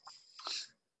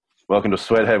Welcome to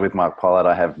Sweathead with Mark Pollard.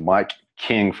 I have Mike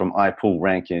King from iPool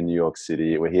Rank in New York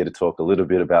City. We're here to talk a little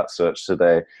bit about search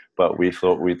today, but we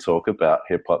thought we'd talk about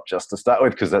hip hop just to start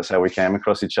with because that's how we came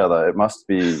across each other. It must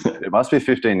be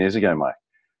 15 years ago, Mike.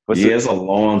 What's Yeah, it? it's a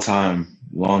long time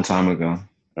ago.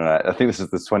 All right, I think this is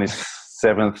the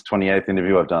 27th, 28th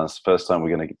interview I've done. It's the first time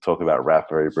we're going to talk about rap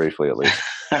very briefly, at least.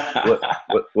 What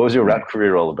was your rap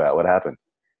career all about? What happened?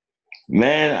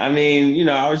 Man, I mean,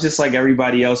 I was just like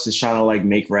everybody else, just trying to like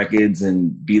make records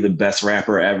and be the best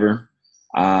rapper ever.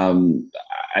 Um,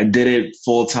 I did it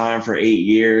full time for 8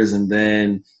 years, and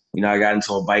then I got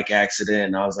into a bike accident,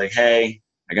 and I was like, hey,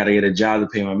 I got to get a job to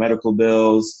pay my medical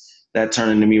bills. That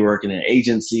turned into me working in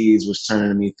agencies, which turned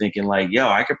into me thinking like, yo,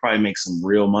 I could probably make some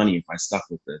real money if I stuck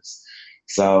with this.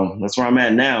 So that's where I'm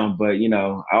at now. But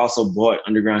I also bought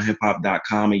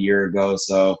undergroundhiphop.com a year ago,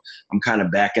 so I'm kind of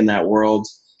back in that world.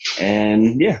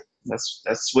 And yeah,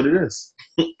 that's what it is.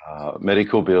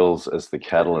 Medical bills as the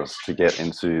catalyst to get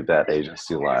into that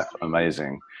agency life.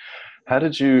 Amazing. How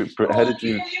did you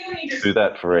do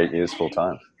that for 8 years full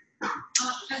time?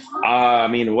 I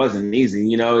mean, it wasn't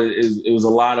easy. It was a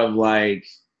lot of like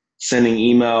sending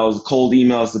emails, cold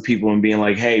emails to people and being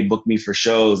like, hey, book me for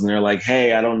shows. And they're like,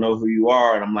 hey, I don't know who you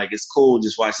are. And I'm like, it's cool.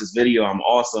 Just watch this video. I'm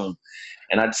awesome.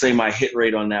 And I'd say my hit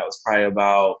rate on that was probably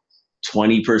about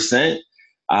 20%.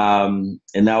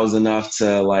 And that was enough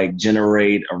to like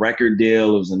generate a record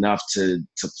deal. It was enough to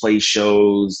play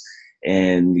shows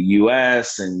in the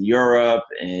US and Europe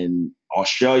and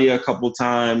Australia a couple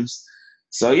times.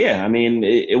 So yeah, I mean,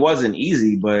 it wasn't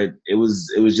easy, but it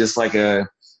was just like a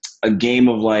game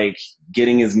of like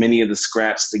getting as many of the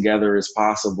scraps together as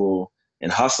possible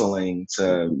and hustling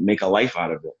to make a life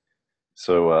out of it.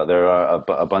 So there are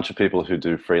a bunch of people who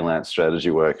do freelance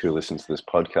strategy work who listen to this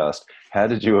podcast. How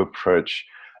did you approach?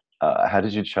 How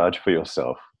did you charge for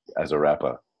yourself as a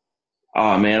rapper?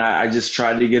 Oh man, I just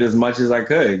tried to get as much as I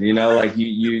could. Like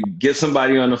you get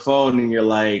somebody on the phone and you're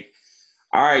like,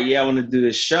 all right, yeah, I want to do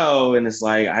this show. And it's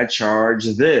like, I charge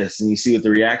this. And you see what the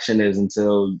reaction is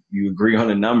until you agree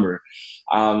on a number.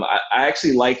 I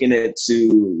actually liken it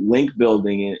to link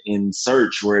building in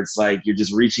search, where it's like you're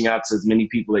just reaching out to as many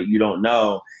people that you don't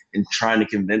know and trying to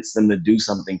convince them to do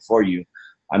something for you.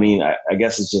 I mean, I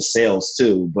guess it's just sales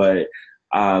too, but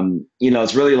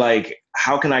it's really like,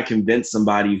 how can I convince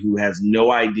somebody who has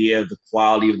no idea of the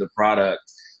quality of the product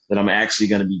that I'm actually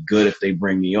going to be good if they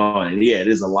bring me on? And yeah, it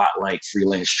is a lot like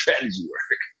freelance strategy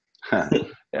work.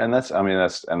 And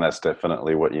that's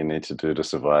definitely what you need to do to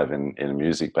survive in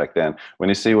music back then. When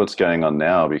you see what's going on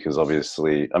now, because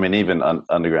obviously, I mean, even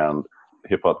underground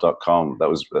hiphop.com, that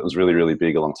was really, really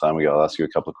big a long time ago. I'll ask you a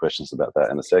couple of questions about that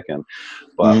in a second.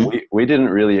 But Mm-hmm. we didn't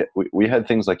really, we had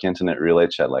things like internet relay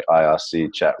chat, like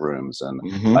IRC chat rooms and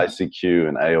Mm-hmm. ICQ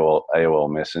and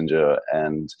AOL Messenger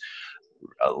and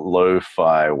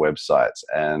lo-fi websites.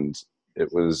 And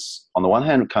it was, on the one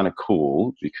hand, kind of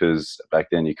cool because back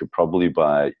then you could probably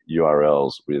buy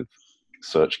URLs with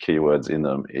search keywords in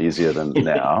them easier than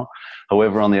now.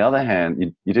 However, on the other hand,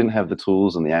 you didn't have the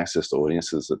tools and the access to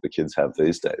audiences that the kids have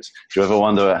these days. Do you ever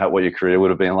wonder what your career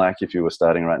would have been like if you were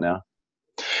starting right now?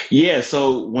 Yeah,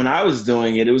 so when I was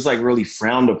doing it, it was like really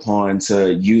frowned upon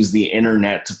to use the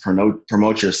internet to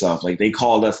promote yourself. Like they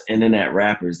called us internet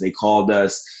rappers. They called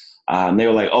us. They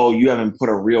were like, "Oh, you haven't put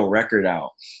a real record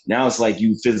out." Now it's like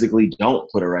you physically don't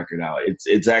put a record out.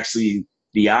 It's actually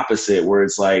the opposite, where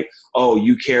it's like, "Oh,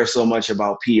 you care so much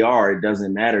about PR, it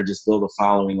doesn't matter. Just build a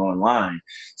following online."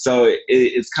 So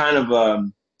it's kind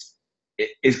of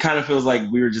it kind of feels like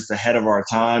we were just ahead of our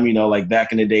time. Like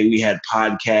back in the day, we had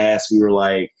podcasts. We were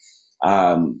like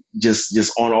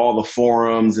just on all the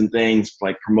forums and things,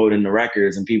 like promoting the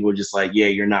records, and people were just like, yeah,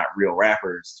 you're not real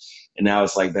rappers. And now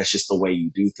it's like, that's just the way you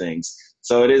do things.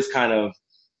 So it is kind of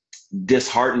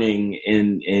disheartening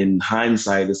in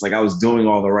hindsight. It's like I was doing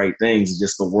all the right things,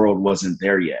 just the world wasn't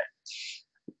there yet.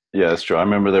 Yeah, that's true. I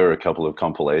remember there were a couple of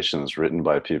compilations written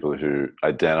by people who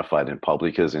identified in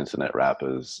public as internet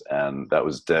rappers, and that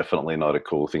was definitely not a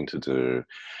cool thing to do.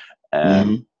 And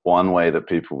Mm-hmm. one way that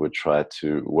people would try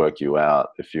to work you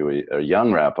out if you were a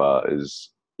young rapper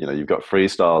is, you've got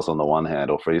freestyles on the one hand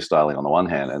or freestyling on the one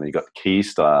hand, and then you've got key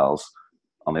styles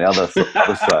on the other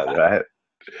side, right?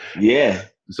 Yeah.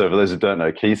 So for those who don't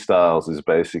know, key styles is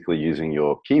basically using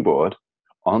your keyboard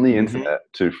on the Mm-hmm. internet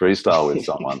to freestyle with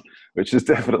someone, which is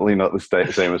definitely not the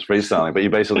same as freestyling, but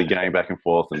you're basically going back and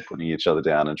forth and putting each other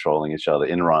down and trolling each other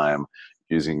in rhyme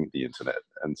using the internet.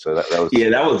 And so that was, Yeah,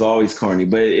 that was always corny,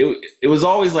 but it was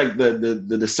always like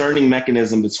the discerning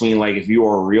mechanism between like if you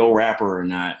were a real rapper or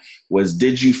not was,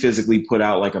 did you physically put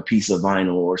out like a piece of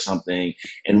vinyl or something,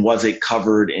 and was it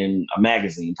covered in a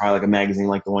magazine, probably like a magazine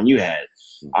like the one you had,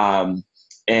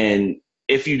 and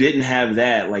if you didn't have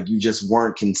that, like you just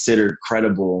weren't considered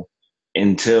credible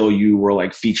until you were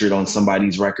like featured on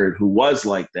somebody's record who was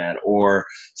like that, or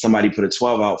somebody put a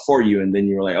 12 out for you, and then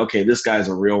you were like, okay, this guy's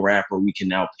a real rapper, we can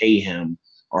now pay him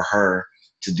or her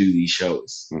to do these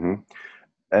shows. Mm-hmm.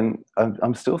 And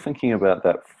I'm still thinking about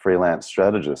that freelance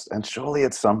strategist. And surely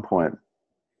at some point,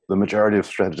 the majority of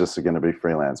strategists are going to be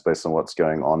freelance based on what's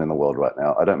going on in the world right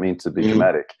now. I don't mean to be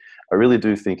dramatic. I really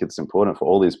do think it's important for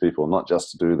all these people not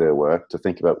just to do their work, to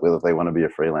think about whether they want to be a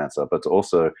freelancer, but to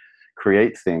also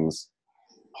create things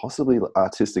possibly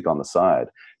artistic on the side.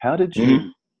 If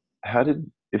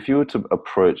you were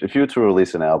to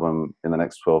release an album in the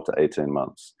next 12 to 18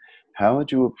 months, how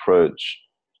would you approach,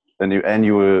 and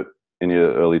you were in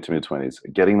your early to mid 20s,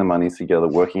 getting the money together,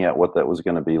 working out what that was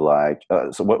going to be like,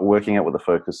 working out what the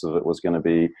focus of it was going to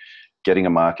be, getting a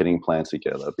marketing plan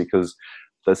together, because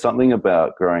there's something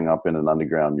about growing up in an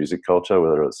underground music culture,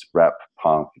 whether it's rap,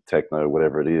 punk, techno,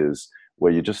 whatever it is,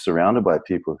 where you're just surrounded by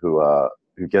people who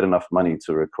get enough money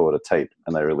to record a tape,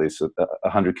 and they release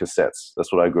 100 cassettes.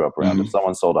 That's what I grew up around. If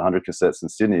someone sold 100 cassettes in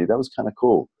Sydney, that was kind of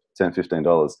cool. $10,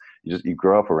 $15. You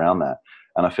grow up around that.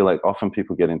 And I feel like often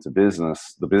people get into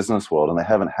the business world, and they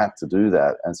haven't had to do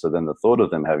that. And so then the thought of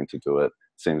them having to do it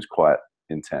seems quite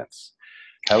intense.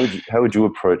 How would you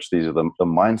approach the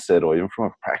mindset, or even from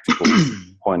a practical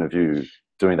point of view,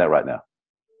 doing that right now?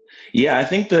 Yeah, I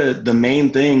think the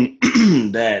main thing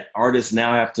that artists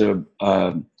now have to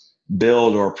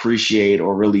build or appreciate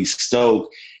or really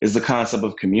stoke is the concept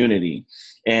of community.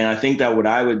 And I think that what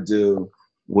I would do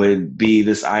would be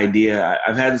this idea.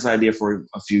 I've had this idea for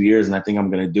a few years, and I think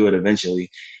I'm going to do it eventually.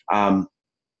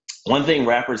 One thing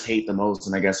rappers hate the most,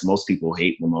 and I guess most people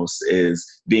hate the most, is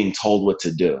being told what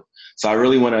to do. So I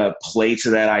really want to play to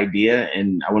that idea,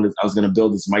 and I was going to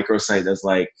build this microsite that's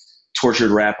like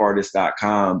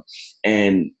torturedrapartist.com,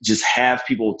 and just have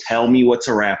people tell me what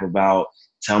to rap about,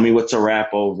 tell me what to rap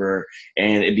over.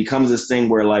 And it becomes this thing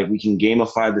where like we can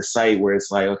gamify the site, where it's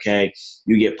like, okay,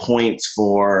 you get points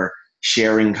for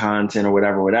sharing content or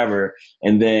whatever.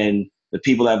 And then the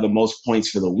people that have the most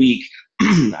points for the week,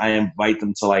 I invite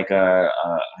them to like a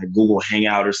Google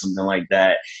Hangout or something like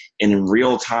that. And in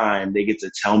real time, they get to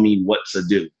tell me what to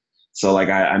do. So like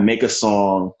I make a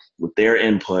song with their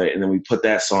input, and then we put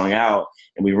that song out,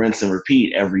 and we rinse and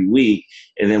repeat every week.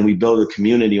 And then we build a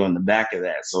community on the back of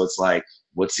that. So it's like,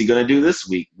 what's he going to do this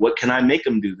week? What can I make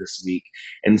him do this week?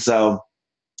 And so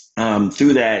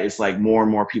through that, it's like more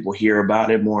and more people hear about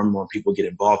it, more and more people get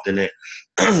involved in it.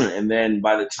 And then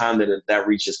by the time that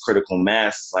reaches critical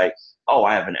mass, it's like, oh,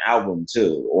 I have an album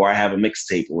too, or I have a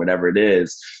mixtape or whatever it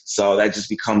is. So that just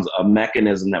becomes a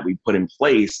mechanism that we put in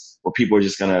place where people are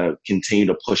just going to continue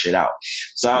to push it out.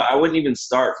 So I wouldn't even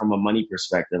start from a money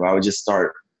perspective. I would just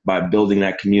start by building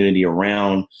that community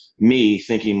around me,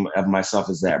 thinking of myself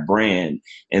as that brand.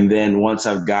 And then once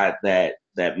I've got that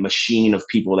machine of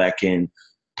people that can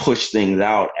push things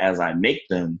out as I make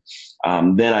them,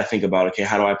 then I think about, okay,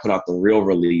 how do I put out the real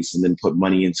release and then put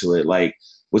money into it? Like,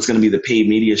 what's going to be the paid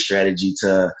media strategy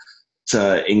to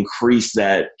increase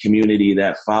that community,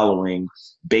 that following,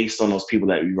 based on those people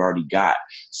that you've already got?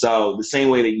 So the same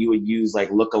way that you would use like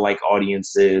lookalike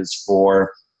audiences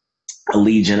for a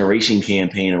lead generation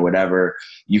campaign or whatever,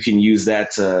 you can use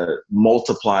that to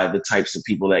multiply the types of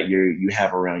people that you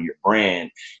have around your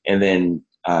brand, and then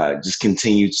just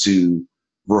continue to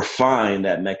refine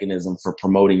that mechanism for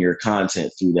promoting your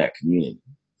content through that community.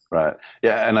 Right.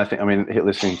 Yeah. And I mean,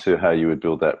 listening to how you would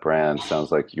build that brand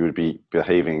sounds like you would be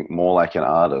behaving more like an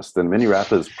artist than many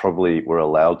rappers probably were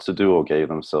allowed to do or gave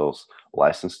themselves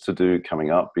license to do coming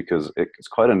up, because it's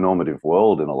quite a normative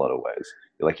world in a lot of ways.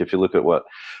 Like if you look at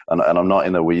and I'm not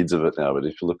in the weeds of it now, but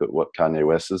if you look at what Kanye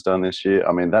West has done this year,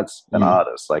 I mean, that's an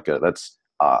artist, that's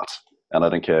art. And I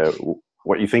don't care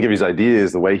what you think of his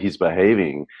ideas, the way he's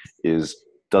behaving is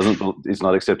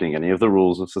not accepting any of the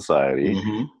rules of society.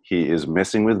 Mm-hmm. He is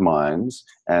messing with minds,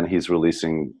 and he's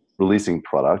releasing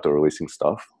product or releasing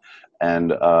stuff,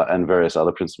 and various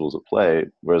other principles at play.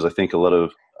 Whereas I think a lot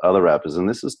of other rappers,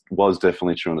 and was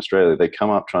definitely true in Australia, they come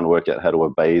up trying to work out how to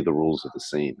obey the rules of the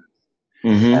scene,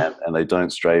 and they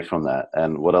don't stray from that.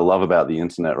 And what I love about the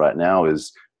internet right now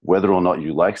is whether or not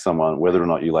you like someone, whether or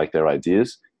not you like their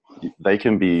ideas, they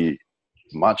can be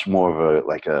much more of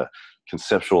a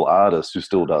conceptual artist who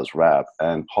still does rap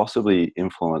and possibly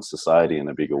influence society in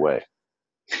a bigger way.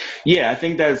 Yeah, I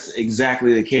think that's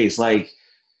exactly the case. Like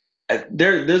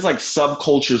there's like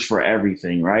subcultures for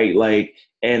everything, right? Like,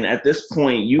 and at this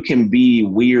point, you can be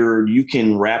weird, you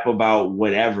can rap about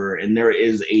whatever, and there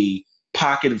is a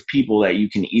pocket of people that you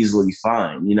can easily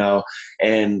find, you know.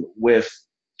 And with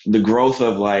the growth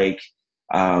of like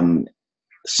um,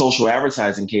 social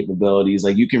advertising capabilities,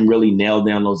 like you can really nail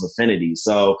down those affinities.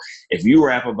 So if you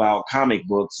rap about comic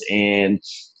books and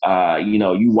you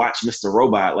know, you watch Mr.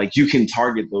 Robot, like you can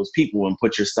target those people and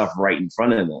put your stuff right in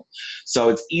front of them. So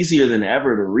it's easier than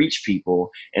ever to reach people.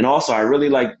 And also, I really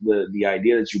like the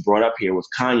idea that you brought up here with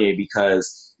Kanye,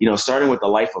 because you know, starting with The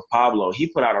Life of Pablo, he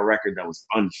put out a record that was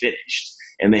unfinished.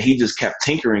 And then he just kept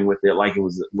tinkering with it like it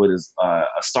was a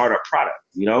startup product,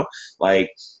 you know,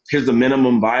 like here's the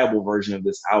minimum viable version of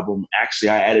this album. Actually,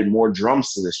 I added more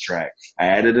drums to this track. I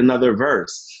added another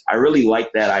verse. I really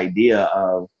like that idea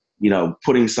of, you know,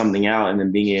 putting something out and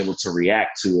then being able to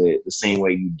react to it the same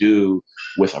way you do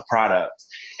with a product.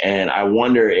 And I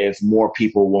wonder if more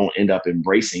people won't end up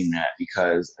embracing that,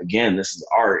 because again, this is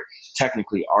art.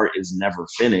 Technically, art is never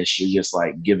finished. You're just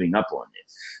like giving up on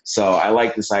it. So I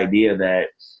like this idea that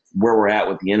where we're at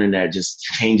with the internet just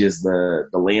changes the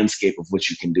landscape of what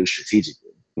you can do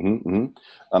strategically. Mm-hmm,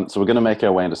 mm-hmm. So we're going to make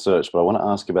our way into search, but I want to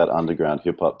ask about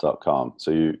undergroundhiphop.com.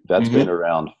 So that's been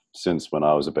around since when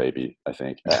I was a baby, I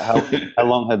think. How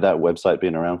long had that website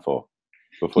been around for?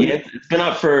 It's been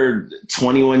up for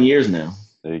 21 years now.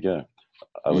 There you go.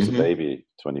 I was a baby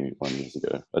 21 years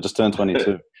ago. I just turned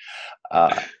 22.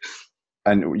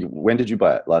 And when did you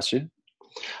buy it? Last year?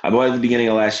 I bought it at the beginning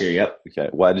of last year. Yep. Okay.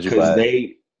 Why did you buy it?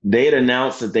 Because they had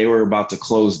announced that they were about to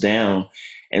close down.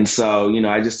 And so, you know,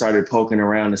 I just started poking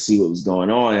around to see what was going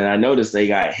on. And I noticed they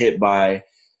got hit by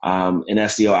an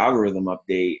SEO algorithm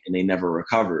update and they never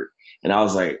recovered. And I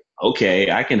was like,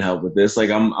 okay, I can help with this. Like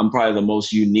I'm probably the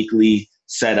most uniquely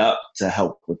set up to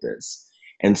help with this.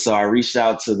 And so I reached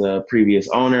out to the previous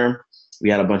owner. We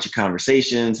had a bunch of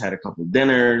conversations, had a couple of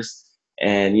dinners,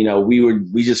 and, you know,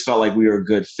 we just felt like we were a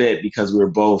good fit because we were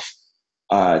both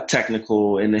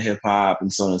technical in the hip hop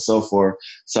and so on and so forth.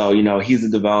 So, you know, he's a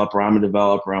developer, I'm a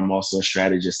developer, I'm also a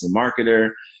strategist and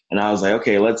marketer. And I was like,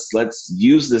 okay, let's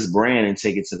use this brand and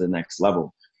take it to the next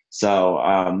level. So,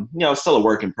 you know, it's still a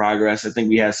work in progress. I think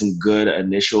we had some good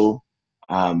initial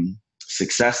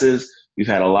successes. We've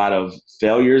had a lot of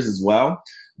failures as well.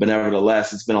 But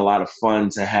nevertheless, it's been a lot of fun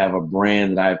to have a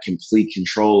brand that I have complete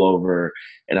control over.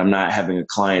 And I'm not having a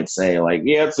client say like,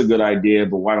 yeah, it's a good idea,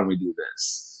 but why don't we do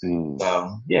this?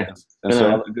 So, yeah, and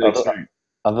so a good experience.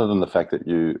 Other than the fact that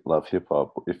you love hip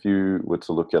hop, if you were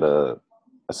to look at a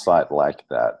site like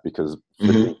that, because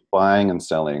buying and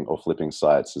selling or flipping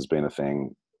sites has been a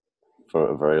thing for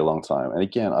a very long time. And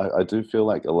again, I do feel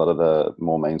like a lot of the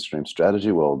more mainstream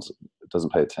strategy world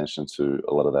doesn't pay attention to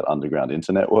a lot of that underground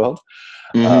internet world,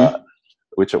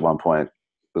 which at one point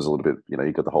was a little bit, you know,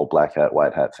 you got the whole black hat,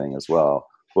 white hat thing as well.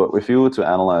 But if you were to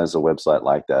analyze a website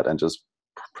like that and just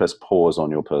press pause on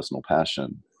your personal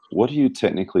passion, what are you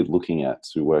technically looking at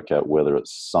to work out whether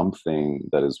it's something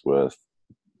that is worth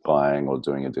buying or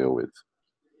doing a deal with?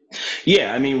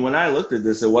 Yeah, I mean, when I looked at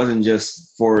this, it wasn't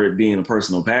just for it being a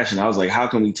personal passion. I was like, how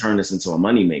can we turn this into a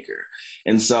moneymaker?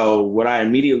 And so what I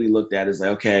immediately looked at is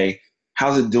like, okay,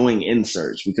 how's it doing in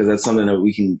search? Because that's something that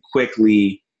we can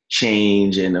quickly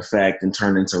change and affect and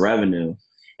turn into revenue.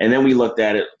 And then we looked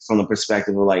at it from the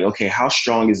perspective of like, okay, how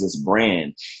strong is this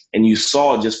brand? And you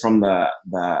saw just from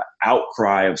the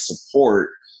outcry of support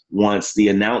once the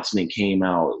announcement came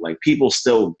out, like people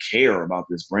still care about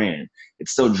this brand. It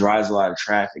still drives a lot of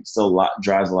traffic,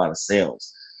 drives a lot of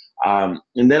sales. And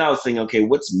then I was thinking, okay,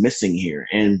 what's missing here?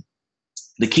 And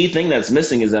the key thing that's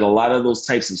missing is that a lot of those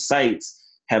types of sites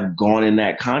have gone in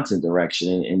that content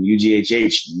direction, and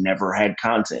UGHH never had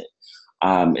content.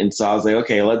 And so I was like,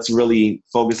 okay, let's really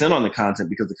focus in on the content,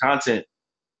 because the content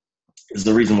is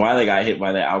the reason why they got hit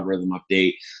by that algorithm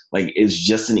update. Like, it's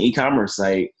just an e-commerce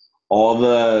site. All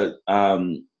the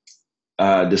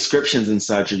descriptions and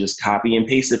such are just copy and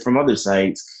pasted from other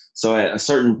sites. So at a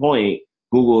certain point,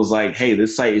 Google is like, hey,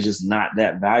 this site is just not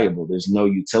that valuable. There's no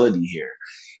utility here.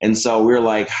 And so we're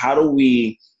like, how do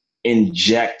we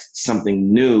inject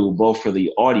something new, both for the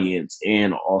audience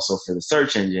and also for the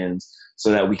search engines,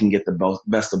 so that we can get the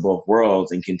best of both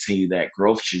worlds and continue that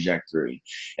growth trajectory?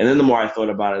 And then the more I thought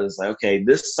about it, it's like, okay,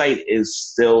 this site is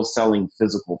still selling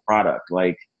physical product.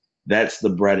 Like, that's the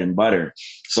bread and butter.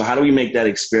 So how do we make that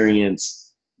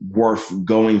experience worth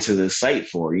going to the site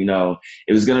for? You know,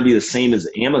 it was going to be the same as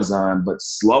Amazon, but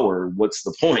slower. What's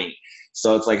the point?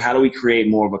 So it's like, how do we create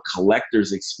more of a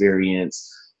collector's experience?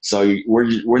 So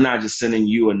we're not just sending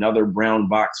you another brown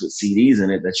box with CDs in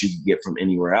it that you can get from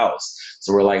anywhere else.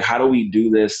 So we're like, how do we do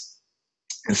this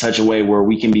in such a way where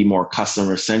we can be more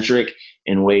customer centric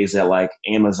in ways that like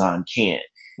Amazon can't.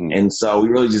 And so we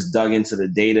really just dug into the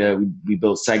data. We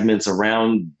built segments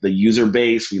around the user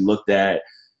base. We looked at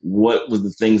what was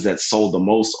the things that sold the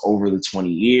most over the 20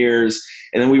 years.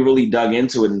 And then we really dug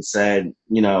into it and said,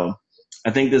 you know,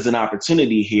 I think there's an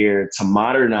opportunity here to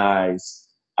modernize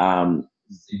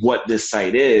what this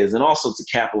site is, and also to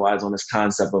capitalize on this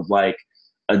concept of like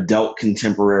adult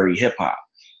contemporary hip hop,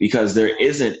 because there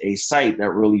isn't a site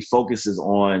that really focuses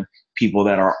on people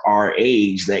that are our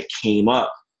age that came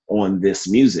up on this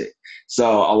music.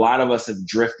 So a lot of us have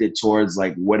drifted towards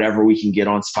like whatever we can get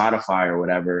on Spotify or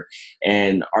whatever.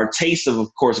 And our tastes have,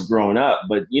 of course, grown up,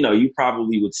 but you know, you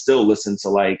probably would still listen to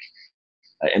like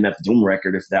an MF Doom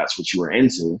record if that's what you were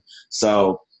into.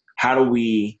 So how do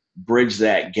we bridge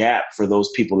that gap for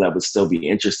those people that would still be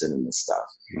interested in this stuff?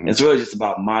 Mm-hmm. It's really just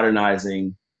about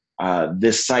modernizing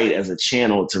this site as a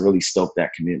channel to really stoke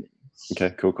that community.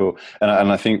 Okay, cool.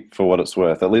 And I think for what it's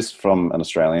worth, at least from an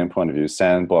Australian point of view,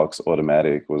 Sandbox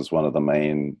Automatic was one of the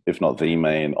main, if not the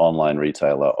main, online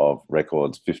retailer of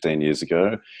records 15 years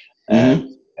ago. And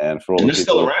for all the people,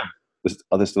 still around.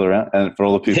 Are they still around? And for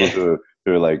all the people who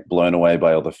are like blown away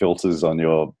by all the filters on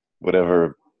your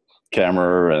whatever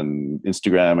camera and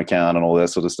Instagram account and all that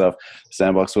sort of stuff,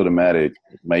 Sandbox Automatic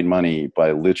made money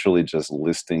by literally just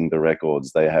listing the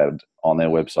records they had on their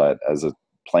website as a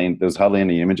plain. There's hardly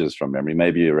any images from memory,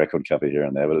 maybe a record cover here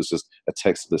and there, but it's just a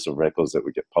text list of records that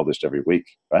would get published every week,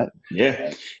 right?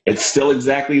 Yeah, it's still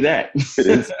exactly that. It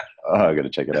is. Oh, I got to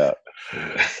check it out.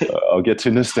 I'll get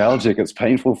too nostalgic. It's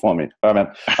painful for me. All right,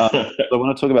 man. I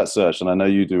want to talk about search, and I know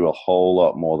you do a whole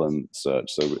lot more than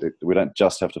search, so we don't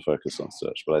just have to focus on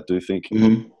search. But I do think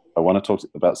I want to talk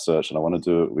about search, and I want to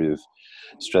do it with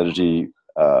strategy,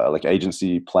 like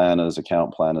agency planners,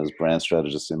 account planners, brand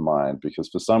strategists in mind, because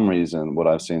for some reason, what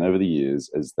I've seen over the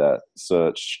years is that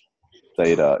search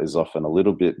data is often a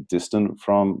little bit distant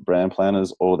from brand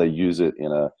planners, or they use it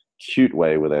in a cute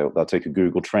way where they'll take a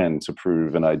Google trend to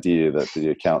prove an idea that the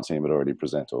account team had already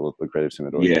presented or the creative team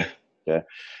had already presented. Yeah.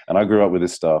 And I grew up with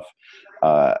this stuff,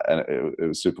 and it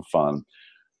was super fun.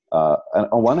 And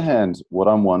on one hand, what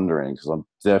I'm wondering, because I'm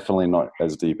definitely not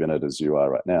as deep in it as you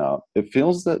are right now, it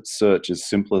feels that search is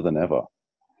simpler than ever.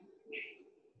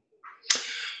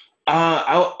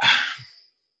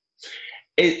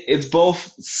 It's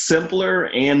both simpler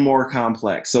and more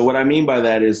complex. So what I mean by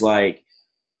that is like,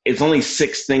 it's only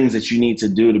 6 things that you need to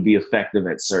do to be effective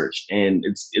at search, and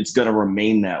it's going to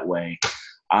remain that way.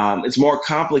 It's more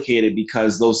complicated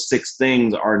because those 6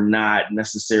 things are not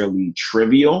necessarily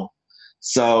trivial.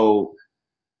 So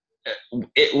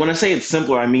when I say it's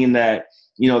simpler, I mean that,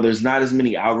 you know, there's not as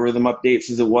many algorithm updates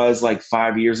as it was like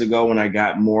 5 years ago when I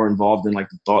got more involved in like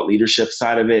the thought leadership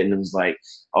side of it. And it was like,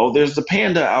 oh, there's the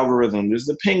Panda algorithm, there's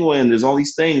the Penguin, there's all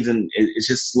these things. And it's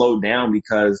just slowed down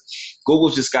because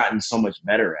Google's just gotten so much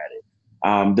better at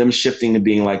it. Them shifting to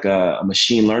being like a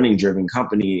machine learning driven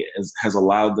company has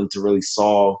allowed them to really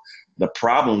solve the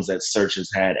problems that search has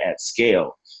had at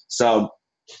scale. So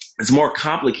it's more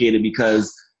complicated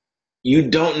because you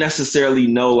don't necessarily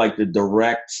know like the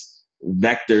direct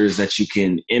vectors that you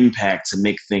can impact to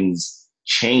make things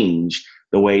change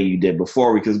the way you did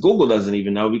before, because Google doesn't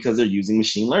even know because they're using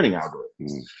machine learning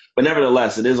algorithms. But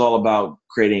nevertheless, it is all about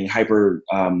creating hyper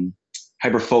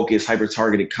focused, hyper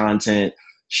targeted content,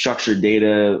 structured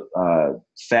data,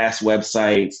 fast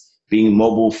websites, being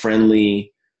mobile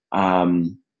friendly. I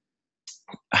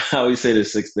always say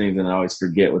there's 6 things and I always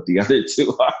forget what the other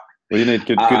 2 are. Well, you need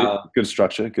good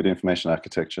structure, good information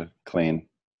architecture, clean.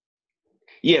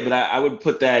 Yeah, but I would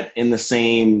put that in the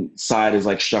same side as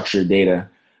like structured data.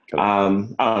 I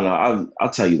don't know. I'll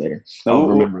tell you later.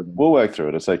 We'll work through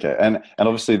it. It's okay. And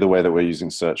obviously the way that we're using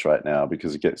search right now,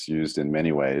 because it gets used in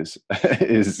many ways,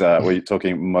 is we're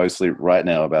talking mostly right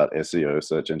now about SEO,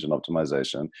 search engine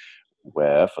optimization,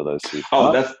 where for those who...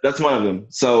 that's one of them.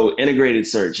 So integrated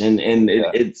search.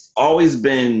 It's always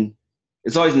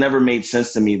never made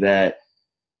sense to me that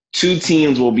 2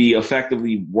 teams will be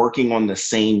effectively working on the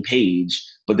same page,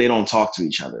 but they don't talk to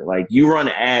each other. Like you run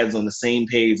ads on the same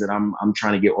page that I'm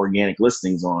trying to get organic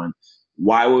listings on.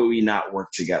 Why would we not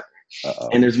work together?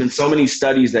 And there's been so many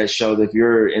studies that show that if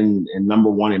you're in number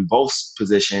 1 in both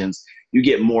positions, you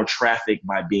get more traffic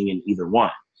by being in either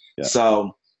one. Yeah.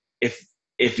 So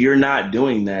if you're not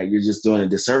doing that, you're just doing a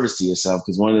disservice to yourself,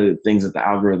 because one of the things that the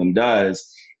algorithm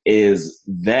does is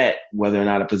vet whether or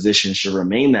not a position should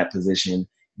remain that position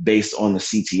based on the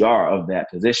CTR of that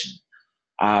position.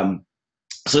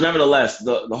 So nevertheless,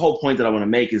 the whole point that I want to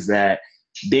make is that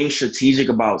being strategic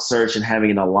about search and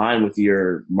having it align with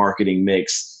your marketing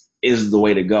mix is the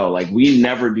way to go. Like we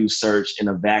never do search in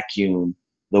a vacuum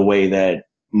the way that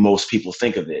most people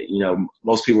think of it.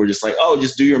 Most people are just like, oh,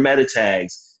 just do your meta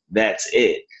tags. That's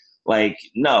it. Like,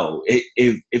 no,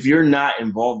 if you're not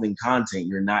involved in content,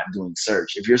 you're not doing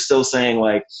search. If you're still saying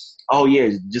like, oh yeah,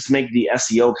 just make the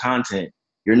SEO content,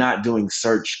 you're not doing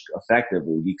search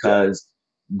effectively, because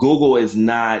Google is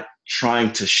not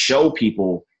trying to show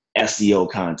people SEO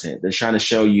content. They're trying to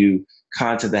show you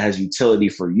content that has utility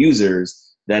for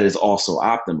users that is also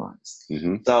optimized.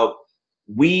 Mm-hmm. So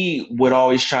we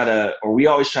always try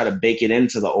to bake it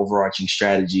into the overarching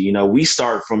strategy. We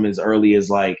start from as early as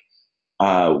like,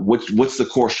 what's the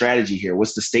core strategy here?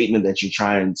 What's the statement that you're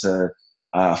trying to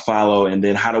follow? And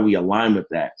then how do we align with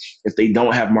that? If they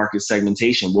don't have market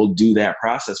segmentation, we'll do that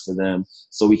process for them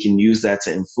so we can use that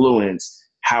to influence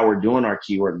how we're doing our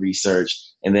keyword research.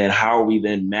 And then how are we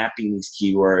then mapping these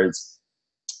keywords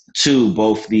to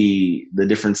both the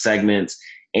different segments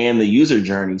and the user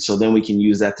journey. So then we can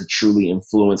use that to truly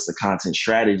influence the content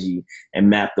strategy and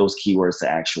map those keywords to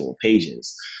actual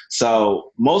pages.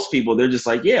 So most people, they're just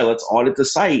like, yeah, let's audit the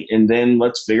site and then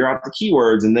let's figure out the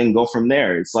keywords and then go from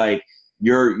there. It's like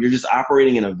you're just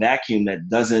operating in a vacuum that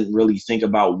doesn't really think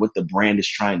about what the brand is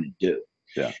trying to do.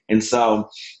 Yeah. And so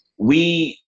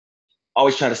we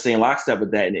always try to stay in lockstep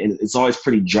with that. And it's always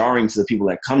pretty jarring to the people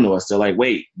that come to us. They're like,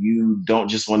 wait, you don't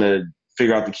just want to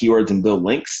figure out the keywords and build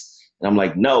links? And I'm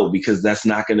like, no, because that's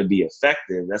not going to be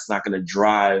effective. That's not going to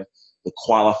drive the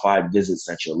qualified visits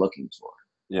that you're looking for.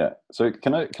 Yeah. So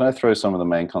can I throw some of the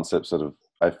main concepts that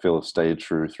I feel have stayed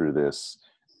true through this,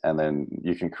 and then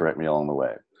you can correct me along the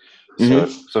way.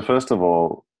 Mm-hmm. So first of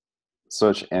all,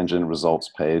 search engine results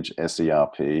page,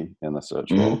 SERP in the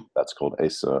search world, that's called a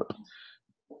SERP.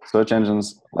 Search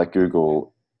engines like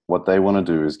Google, what they want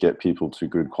to do is get people to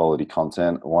good quality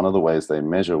content. One of the ways they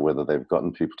measure whether they've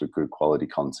gotten people to good quality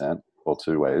content, or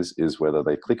two ways, is whether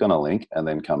they click on a link and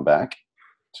then come back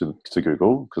to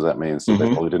Google, because that means that they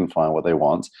probably didn't find what they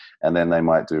want. And then they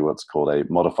might do what's called a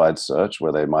modified search,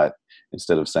 where they might,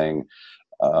 instead of saying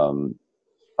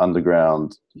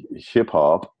underground hip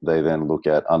hop, they then look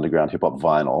at underground hip hop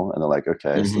vinyl, and they're like,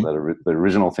 okay, so that the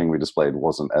original thing we displayed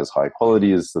wasn't as high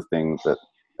quality as the thing that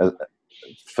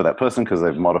for that person, because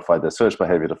they've modified their search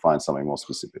behavior to find something more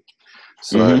specific.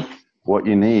 So what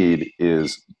you need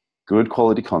is good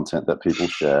quality content that people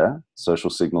share. Social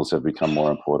signals have become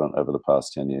more important over the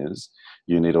past 10 years.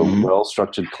 You need a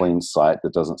well-structured, clean site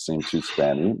that doesn't seem too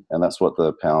spammy. And that's what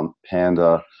the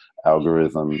Panda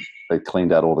algorithm, they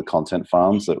cleaned out all the content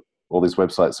farms, that all these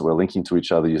websites that were linking to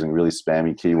each other using really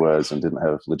spammy keywords and didn't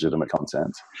have legitimate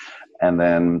content. And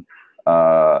then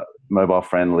mobile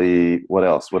friendly, what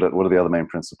else? What are the other main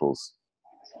principles?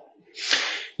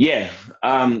 Yeah.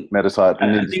 Meta site, you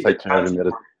need to take care of your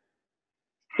meta.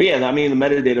 Yeah, I mean, the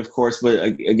metadata, of course, but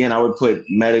again, I would put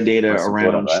metadata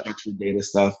around structured data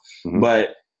stuff.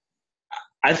 But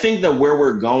I think that where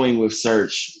we're going with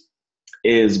search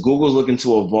is Google's looking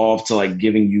to evolve to like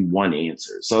giving you one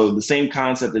answer. So the same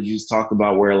concept that you just talked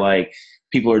about, where like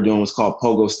people are doing what's called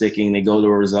pogo sticking. They go to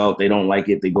a result, they don't like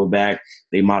it, they go back,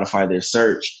 they modify their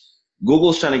search.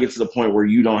 Google's trying to get to the point where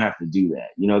you don't have to do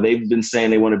that. They've been saying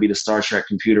they want to be the Star Trek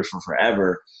computer for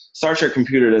forever. Star Trek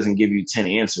computer doesn't give you 10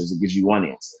 answers. It gives you one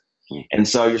answer. And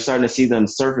so you're starting to see them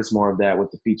surface more of that with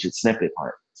the featured snippet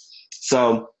part.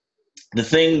 So the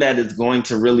thing that is going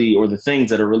to really, or the things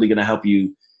that are really going to help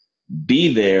you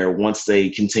be there once they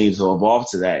continue to evolve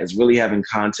to that, is really having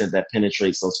content that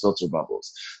penetrates those filter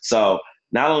bubbles. So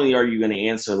not only are you going to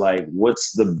answer like,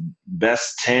 what's the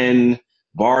best 10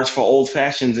 bars for old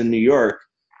fashions in New York,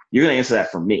 you're going to answer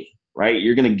that for me, right?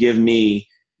 You're going to give me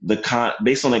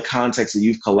based on the context that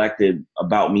you've collected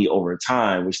about me over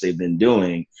time, which they've been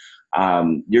doing,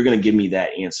 you're going to give me that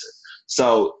answer.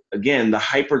 So again, the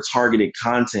hyper-targeted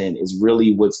content is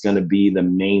really what's going to be the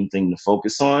main thing to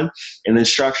focus on, and then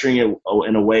structuring it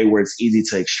in a way where it's easy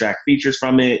to extract features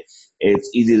from it. It's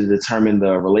easy to determine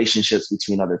the relationships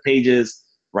between other pages,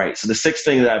 right? So the sixth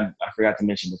thing that I forgot to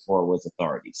mention before was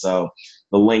authority. So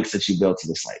the links that you build to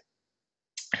the site.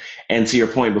 And to your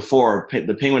point before,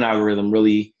 the Penguin algorithm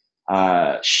really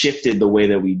shifted the way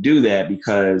that we do that,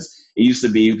 because it used to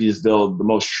be you could just build the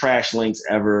most trash links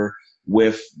ever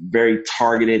with very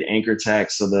targeted anchor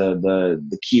text, so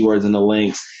the keywords and the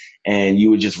links, and you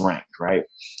would just rank, right?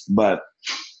 But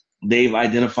they've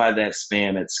identified that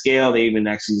spam at scale. They even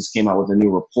actually just came out with a new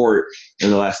report in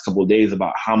the last couple of days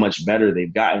about how much better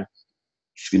they've gotten.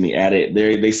 At it.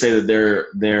 They say that their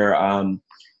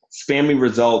spamming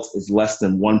results is less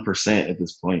than 1% at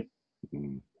this point.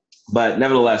 But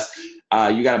nevertheless,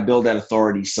 you got to build that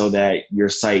authority so that your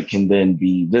site can then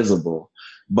be visible.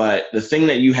 But the thing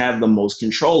that you have the most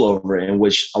control over, and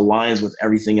which aligns with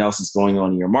everything else that's going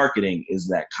on in your marketing, is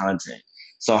that content.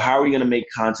 So how are we going to make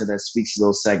content that speaks to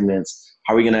those segments?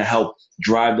 How are we going to help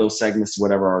drive those segments to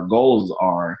whatever our goals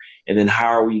are? And then how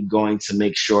are we going to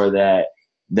make sure that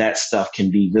that stuff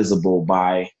can be visible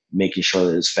by making sure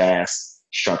that it's fast,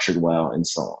 structured well, and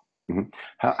so on? Mm-hmm.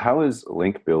 How has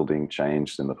link building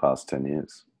changed in the past 10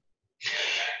 years?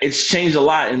 It's changed a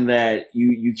lot in that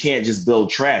you can't just build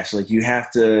trash. Like, you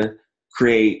have to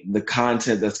create the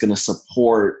content that's going to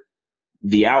support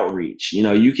the outreach.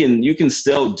 You can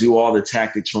still do all the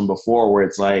tactics from before, where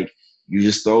it's like you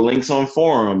just throw links on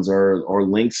forums or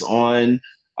links on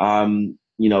uh,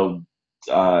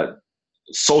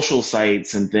 social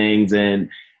sites and things, and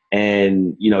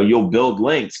you'll build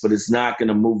links, but it's not going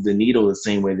to move the needle the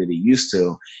same way that it used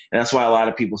to. And that's why a lot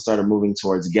of people started moving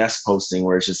towards guest posting,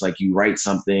 where it's just like you write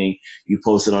something, you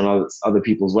post it on other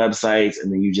people's websites,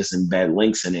 and then you just embed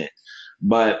links in it.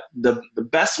 But the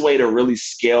best way to really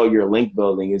scale your link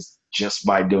building is just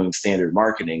by doing standard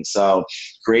marketing. So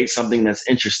create something that's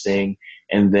interesting,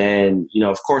 and then,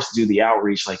 of course, do the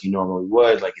outreach like you normally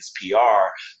would, like it's PR,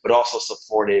 but also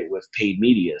support it with paid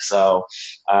media. So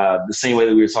the same way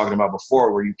that we were talking about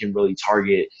before, where you can really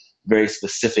target very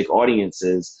specific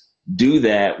audiences, do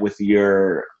that with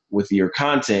your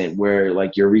content, where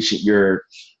like you're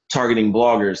targeting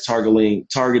bloggers,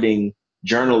 targeting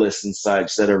journalists and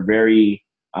such that are very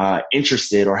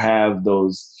interested or have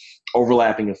those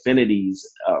overlapping affinities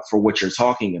for what you're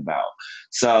talking about.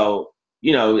 So,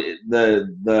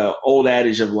 the old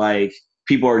adage of like,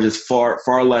 people are just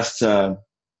far less to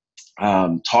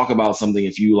talk about something.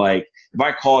 If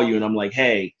I call you and I'm like,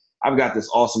 hey, I've got this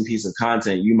awesome piece of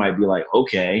content, you might be like,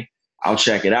 okay, I'll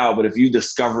check it out. But if you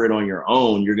discover it on your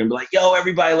own, you're going to be like, yo,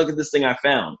 everybody, look at this thing I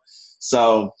found.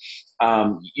 So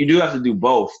you do have to do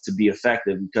both to be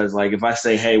effective, because like, if I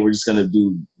say, hey, we're just going to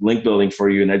do link building for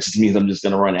you, and that just means I'm just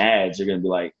going to run ads, you're going to be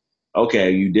like,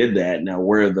 okay, you did that. Now,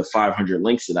 where are the 500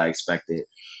 links that I expected?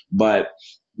 But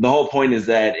the whole point is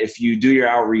that if you do your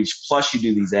outreach plus you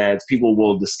do these ads, people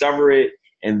will discover it.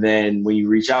 And then when you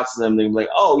reach out to them, they'll be like,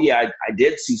 oh, yeah, I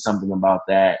did see something about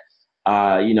that.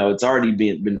 It's already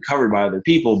been covered by other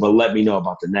people, but let me know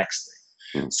about the next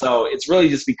thing. So it's really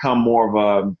just become more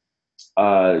of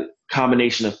a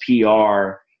combination of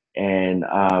PR and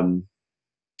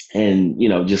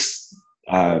just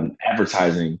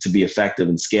advertising to be effective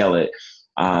and scale it.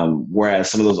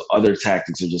 Whereas some of those other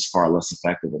tactics are just far less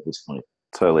effective at this point.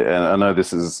 Totally. And I know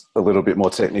this is a little bit more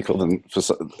technical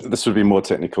this would be more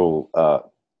technical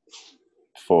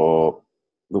for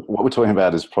what we're talking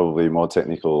about is probably more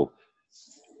technical.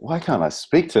 Why can't I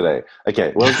speak today?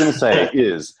 Okay. What I was going to say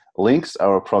is links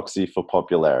are a proxy for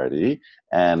popularity,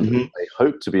 and they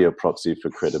hope to be a proxy for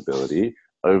credibility.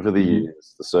 Over the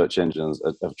years, the search engines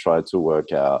have tried to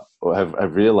work out, or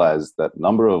have realized that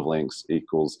number of links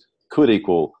could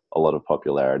equal a lot of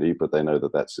popularity, but they know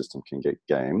that system can get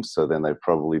gamed. So then they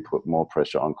probably put more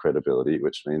pressure on credibility,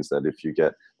 which means that if you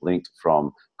get linked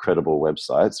from credible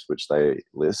websites, which they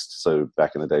list, so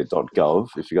back in the day, .gov,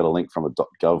 if you got a link from a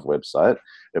 .gov website,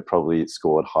 it probably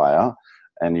scored higher.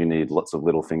 And you need lots of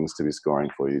little things to be scoring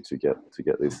for you to get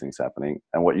these things happening.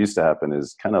 And what used to happen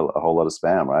is kind of a whole lot of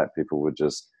spam, right? People would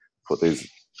just put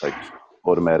these like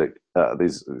automatic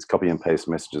these copy and paste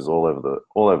messages all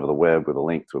over the web with a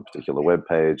link to a particular web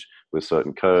page with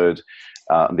certain code.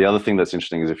 The other thing that's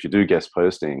interesting is if you do guest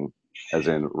posting, as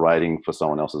in writing for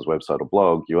someone else's website or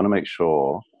blog, you want to make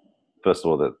sure, first of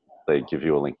all, that they give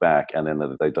you a link back, and then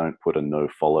that they don't put a no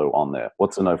follow on there.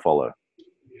 What's a no follow?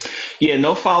 Yeah,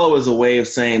 no follow is a way of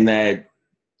saying that,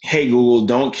 hey, Google,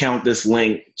 don't count this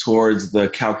link towards the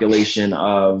calculation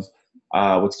of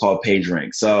what's called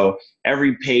PageRank. So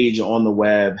every page on the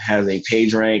web has a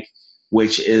PageRank,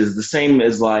 which is the same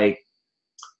as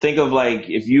think of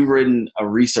if you've written a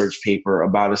research paper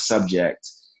about a subject,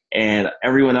 and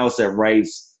everyone else that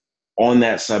writes on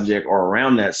that subject or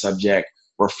around that subject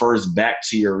refers back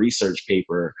to your research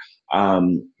paper,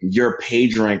 your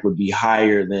PageRank would be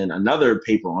higher than another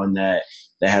paper on that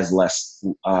has less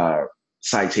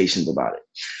citations about it.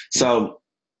 So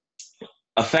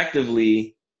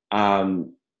effectively,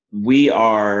 we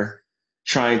are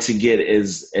trying to get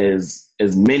as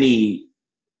many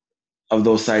of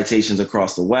those citations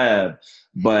across the web,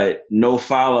 but no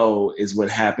follow is what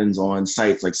happens on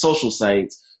sites like social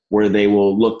sites, where they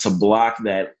will look to block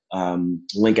that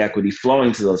link equity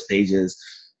flowing to those pages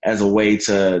as a way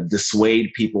to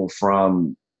dissuade people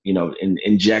from,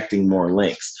 injecting more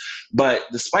links. But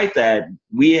despite that,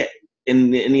 we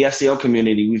in the SEO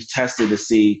community, we've tested to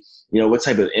see, what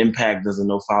type of impact does a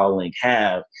no follow link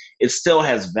have. It still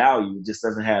has value, it just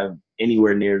doesn't have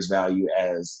anywhere near as value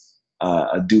as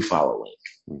a do follow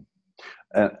link.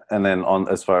 And then on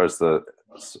as far as the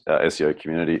SEO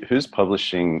community, who's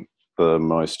publishing the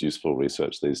most useful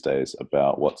research these days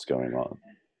about what's going on?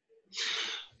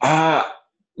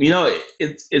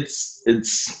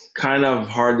 It's kind of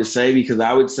hard to say, because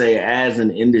I would say as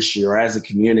an industry or as a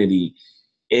community,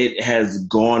 it has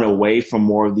gone away from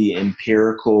more of the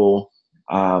empirical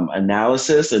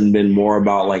analysis and been more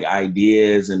about like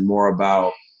ideas and more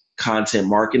about content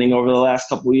marketing over the last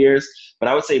couple of years. But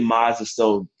I would say Moz is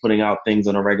still putting out things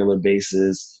on a regular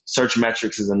basis.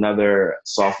 Searchmetrics is another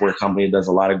software company that does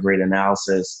a lot of great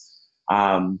analysis.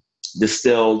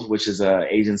 Distilled, which is an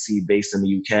agency based in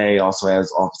the UK, also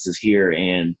has offices here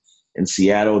and in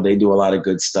Seattle. They do a lot of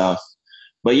good stuff.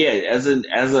 But yeah, as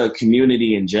a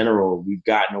community in general, we've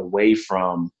gotten away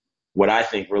from what I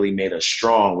think really made us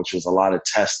strong, which was a lot of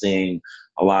testing,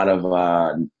 a lot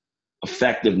of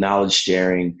effective knowledge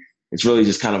sharing. It's really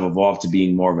just kind of evolved to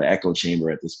being more of an echo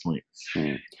chamber at this point.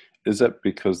 Is that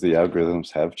because the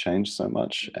algorithms have changed so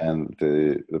much and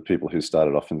the people who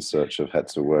started off in search have had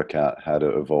to work out how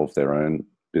to evolve their own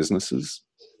businesses?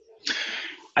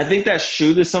 I think that's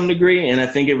true to some degree. And I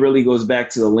think it really goes back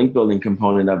to the link building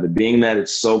component of it, being that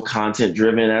it's so content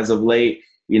driven as of late.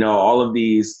 All of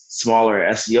these smaller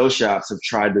SEO shops have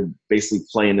tried to basically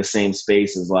play in the same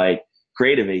space as like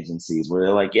creative agencies, where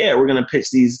they're like, yeah, we're going to pitch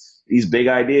these big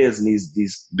ideas and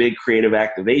these big creative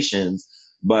activations.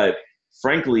 But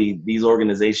frankly, these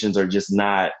organizations are just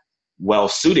not well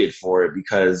suited for it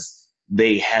because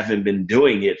they haven't been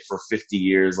doing it for 50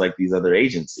 years like these other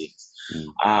agencies.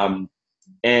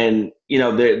 And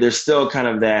there's still kind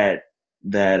of that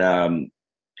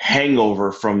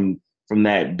hangover from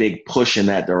that big push in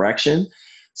that direction.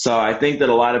 So I think that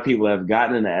a lot of people have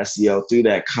gotten into SEO through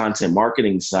that content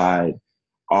marketing side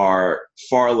are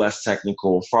far less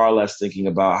technical, far less thinking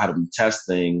about how do we test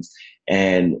things,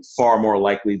 and far more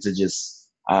likely to just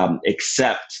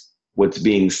accept what's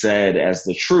being said as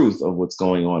the truth of what's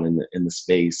going on in the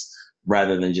space,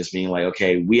 rather than just being like,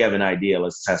 okay, we have an idea,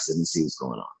 let's test it and see what's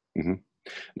going on. Mm-hmm.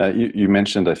 Now, you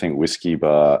mentioned, I think, Whiskey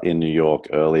Bar in New York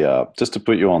earlier. Just to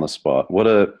put you on the spot, what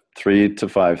are 3 to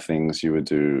 5 things you would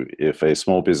do if a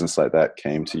small business like that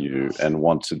came to you and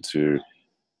wanted to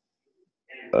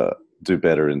do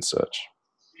better in search?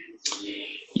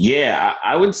 Yeah,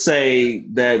 I would say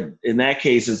that in that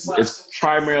case, it's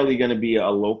primarily going to be a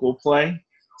local play.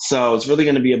 So it's really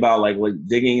going to be about like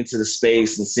digging into the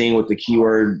space and seeing what the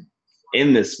keyword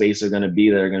in this space are going to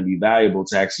be that are going to be valuable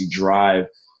to actually drive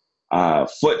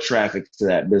foot traffic to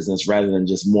that business, rather than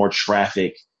just more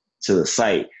traffic to the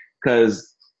site. Because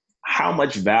how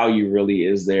much value really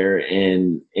is there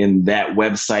in that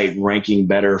website ranking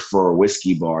better for a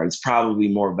Whiskey Bar? It's probably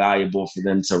more valuable for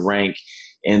them to rank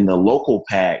in the local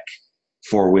pack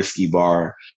for Whiskey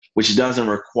Bar, which doesn't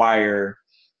require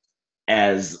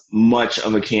as much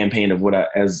of a campaign of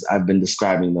as I've been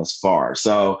describing thus far.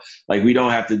 So like, we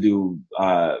don't have to do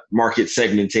market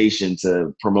segmentation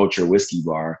to promote your Whiskey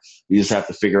Bar. We just have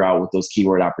to figure out what those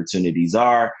keyword opportunities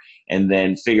are, and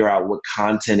then figure out what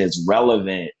content is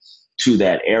relevant to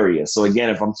that area. So again,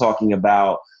 if I'm talking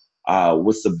about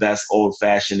what's the best old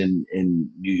fashioned in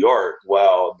New York,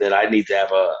 well, then I need to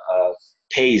have a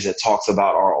page that talks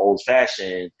about our old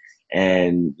fashioned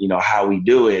and how we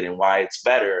do it and why it's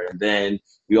better. And then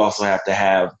we also have to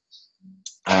have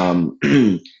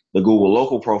the Google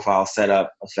local profile set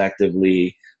up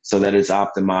effectively so that it's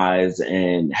optimized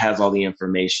and has all the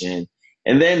information.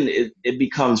 And then it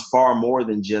becomes far more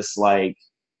than just like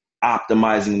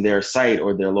optimizing their site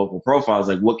or their local profiles.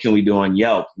 Like, what can we do on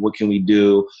Yelp? What can we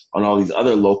do on all these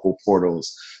other local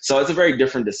portals? So it's a very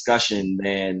different discussion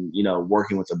than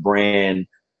working with a brand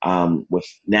with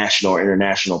national or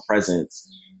international presence.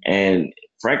 And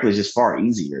frankly, it's just far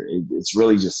easier. It's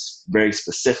really just very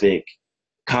specific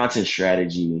content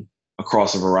strategy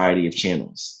across a variety of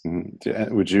channels.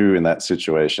 Mm-hmm. Would you, in that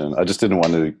situation, I just didn't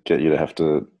want to get you to have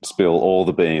to spill all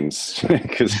the beans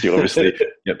because you obviously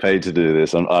get paid to do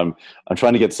this. I'm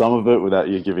trying to get some of it without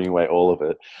you giving away all of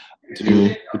it.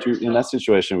 Would you, in that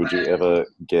situation, would you ever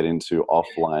get into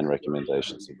offline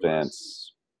recommendations,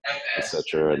 events,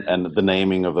 etc., and the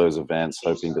naming of those events,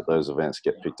 hoping that those events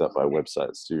get picked up by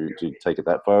websites? Do you take it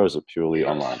that far, or is it purely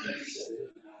online?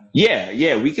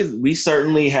 Yeah, we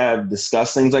certainly have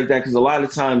discussed things like that, because a lot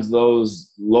of times those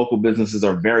local businesses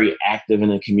are very active in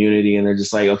the community, and they're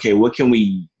just like, okay, what can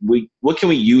we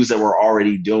use that we're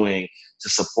already doing to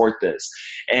support this?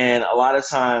 And a lot of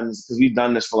times, because we've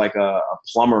done this for like a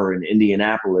plumber in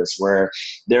Indianapolis, where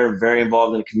they're very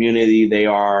involved in the community, they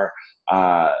are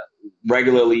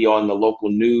regularly on the local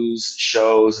news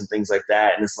shows and things like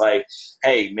that. And it's like,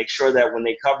 hey, make sure that when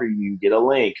they cover you, you get a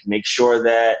link. Make sure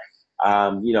that,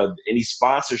 any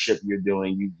sponsorship you're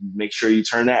doing, you make sure you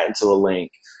turn that into a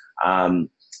link. And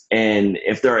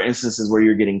if there are instances where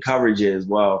you're getting coverages,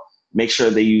 well, make sure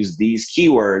they use these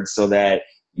keywords so that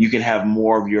you can have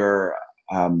more of your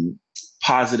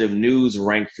positive news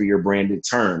ranked for your branded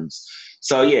terms.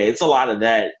 So yeah, it's a lot of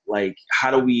that. Like, how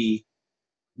do we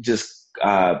just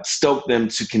stoke them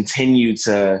to continue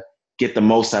to get the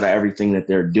most out of everything that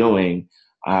they're doing,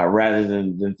 rather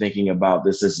than thinking about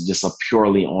this as just a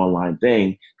purely online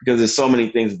thing, because there's so many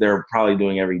things that they're probably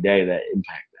doing every day that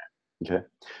impact that. Okay.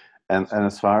 And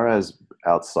as far as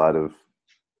outside of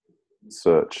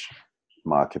search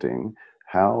marketing,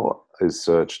 how are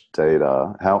search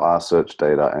data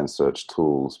and search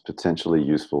tools potentially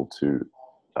useful to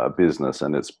business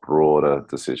and its broader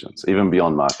decisions, even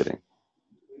beyond marketing?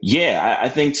 Yeah, I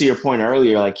think to your point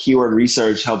earlier, like keyword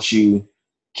research helps you.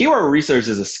 Keyword research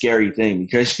is a scary thing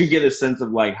because you get a sense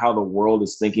of like how the world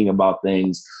is thinking about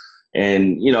things.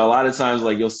 And, a lot of times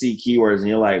like you'll see keywords and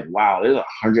you're like, wow, there's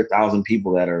 100,000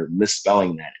 people that are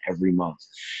misspelling that every month.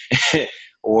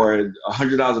 Or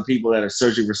 100,000 people that are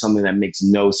searching for something that makes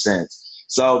no sense.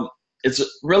 So it's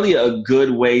really a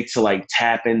good way to like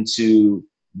tap into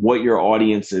what your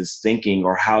audience is thinking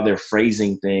or how they're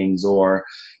phrasing things, or,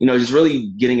 just really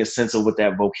getting a sense of what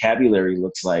that vocabulary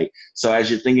looks like. So as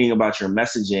you're thinking about your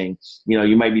messaging,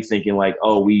 you might be thinking like,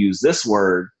 oh, we use this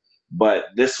word, but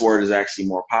this word is actually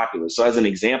more popular. So as an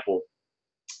example,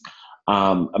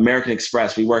 American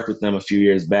Express, we worked with them a few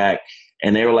years back,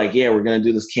 and they were like, yeah, we're going to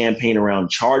do this campaign around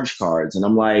charge cards. And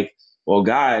I'm like, well,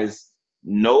 guys,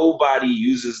 nobody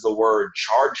uses the word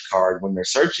charge card when they're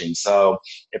searching. So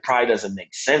it probably doesn't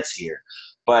make sense here.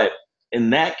 But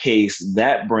in that case,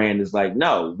 that brand is like,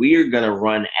 no, we're going to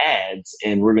run ads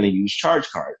and we're going to use charge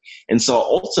card. And so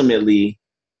ultimately,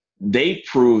 they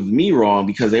proved me wrong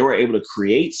because they were able to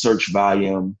create search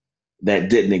volume that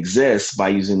didn't exist by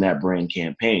using that brand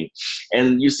campaign.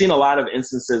 And you've seen a lot of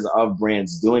instances of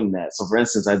brands doing that. So for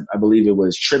instance, I believe it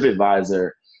was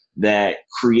TripAdvisor that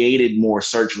created more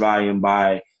search volume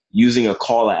by using a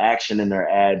call to action in their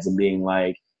ads and being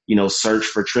like, search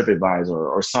for TripAdvisor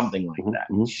or something like that.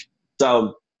 Mm-hmm.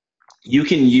 So you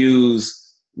can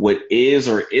use what is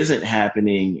or isn't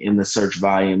happening in the search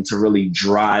volume to really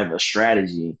drive a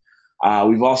strategy.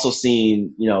 We've also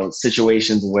seen,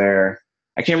 situations where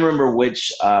I can't remember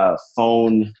which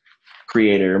phone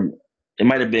creator, it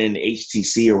might have been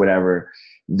HTC or whatever.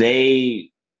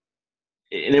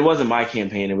 And it wasn't my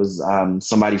campaign. It was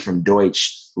somebody from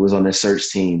Deutsch who was on their search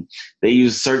team. They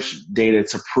used search data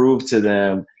to prove to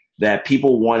them that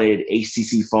people wanted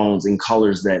HTC phones in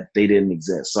colors that they didn't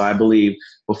exist. So I believe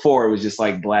before it was just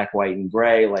like black, white, and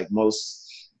gray, like most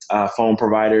phone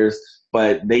providers.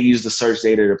 But they used the search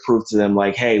data to prove to them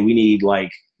like, hey, we need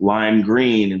like lime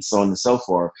green and so on and so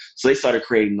forth. So they started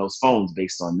creating those phones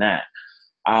based on that.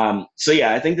 So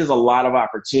yeah, I think there's a lot of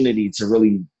opportunity to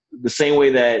really, the same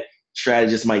way that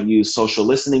strategists might use social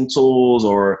listening tools,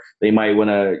 or they might want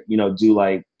to, do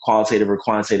like qualitative or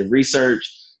quantitative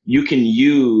research, you can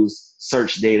use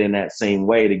search data in that same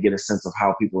way to get a sense of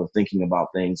how people are thinking about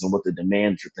things and what the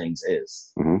demand for things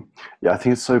is. Mm-hmm. Yeah, I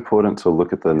think it's so important to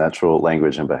look at the natural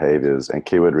language and behaviors, and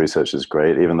keyword research is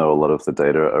great, even though a lot of the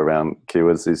data around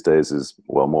keywords these days is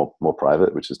more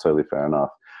private, which is totally fair enough.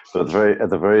 But at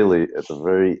the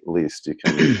very least, you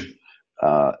can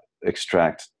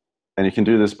extract. And you can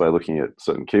do this by looking at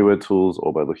certain keyword tools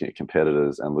or by looking at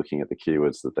competitors and looking at the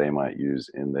keywords that they might use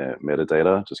in their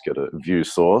metadata. Just go to view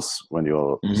source when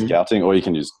you're scouting, or you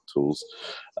can use tools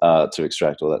to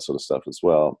extract all that sort of stuff as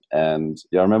well. And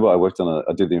yeah, I remember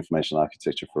I did the information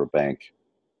architecture for a bank,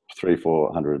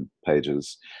 300-400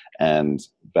 pages. And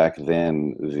back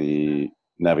then the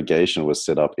navigation was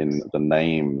set up in the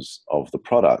names of the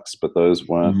products, but those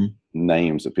weren't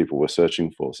names that people were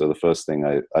searching for. So the first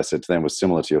thing I said to them was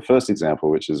similar to your first example,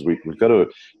 which is we've got to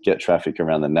get traffic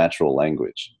around the natural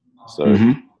language. So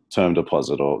term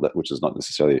deposit, which is not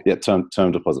necessarily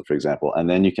term deposit, for example, and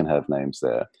then you can have names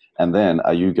there. And then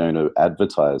are you going to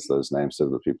advertise those names so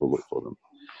that people look for them?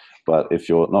 But if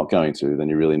you're not going to, then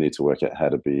you really need to work out how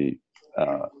to be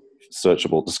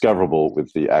searchable, discoverable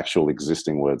with the actual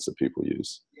existing words that people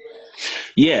use.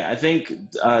 Yeah, I think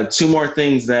two more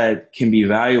things that can be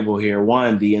valuable here.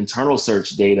 One, the internal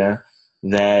search data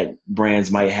that brands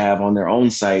might have on their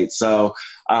own site. So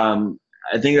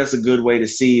I think that's a good way to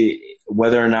see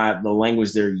whether or not the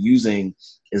language they're using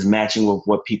is matching with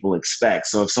what people expect.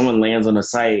 So if someone lands on a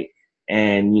site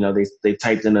and they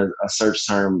typed in a search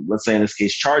term, let's say in this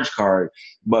case charge card,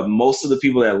 but most of the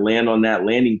people that land on that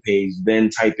landing page then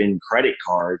type in credit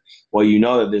card. Well, you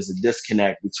know that there's a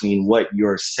disconnect between what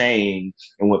you're saying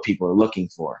and what people are looking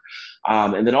for.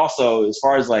 And then also, as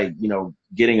far as like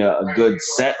getting a good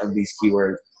set of these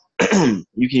keywords,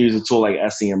 you can use a tool like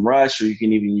SEMrush, or you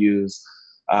can even use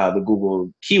the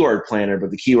Google Keyword Planner.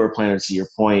 But the Keyword Planner, to your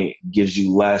point, gives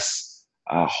you less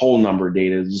whole number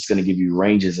data. It's just going to give you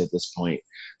ranges at this point.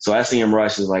 So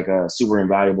SEMrush is like a super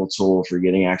invaluable tool for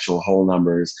getting actual whole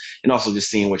numbers, and also just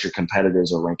seeing what your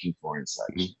competitors are ranking for and such.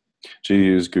 Mm-hmm. Do you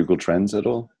use Google Trends at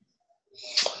all?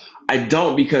 I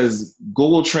don't, because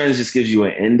Google Trends just gives you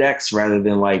an index rather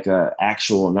than like an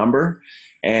actual number.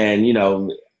 And,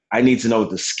 I need to know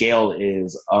what the scale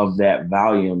is of that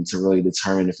volume to really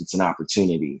determine if it's an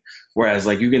opportunity. Whereas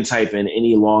like you can type in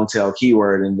any long tail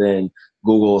keyword and then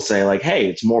Google will say like, hey,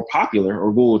 it's more popular, or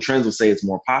Google Trends will say it's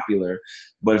more popular.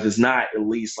 But if it's not at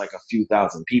least like a few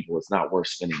thousand people, it's not worth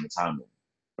spending the time on.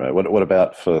 Right. What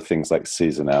about for things like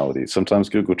seasonality? Sometimes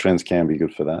Google Trends can be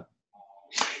good for that.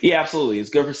 Yeah, absolutely. It's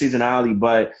good for seasonality,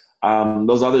 but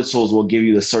those other tools will give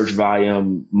you the search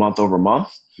volume month over month.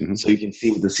 Mm-hmm. So you can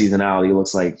see what the seasonality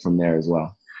looks like from there as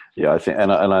well. Yeah, I think,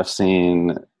 and I've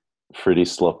seen pretty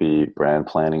sloppy brand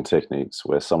planning techniques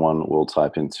where someone will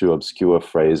type in 2 obscure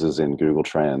phrases in Google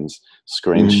Trends,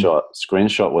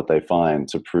 screenshot what they find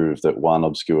to prove that one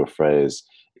obscure phrase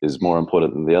is more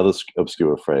important than the other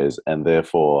obscure phrase, and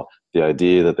therefore the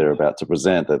idea that they're about to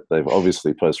present, that they've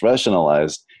obviously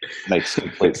post-rationalized, makes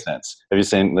complete sense. Have you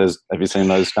seen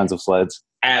those kinds of slides?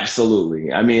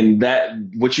 Absolutely. I mean, that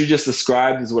what you just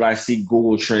described is what I see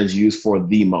Google Trends used for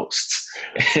the most.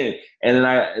 and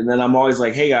then I'm always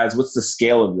like, hey guys, what's the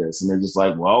scale of this? And they're just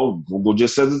like, well, Google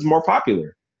just says it's more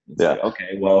popular. It's like,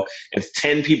 okay, well, if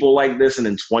 10 people like this and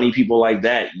then 20 people like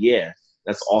that, yeah,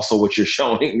 that's also what you're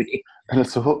showing me. And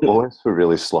it's always for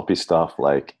really sloppy stuff.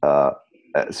 Like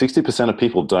 60% of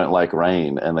people don't like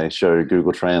rain, and they show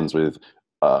Google Trends with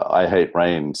I hate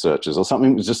rain searches or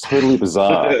something just totally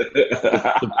bizarre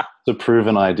to prove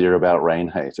an idea about rain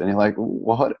hate. And you're like,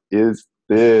 what is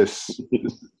this? This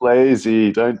is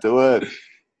lazy. Don't do it.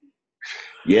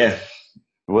 Yeah.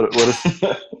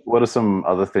 What are some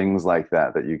other things like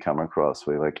that you come across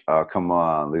where you're like, oh, come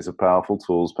on, these are powerful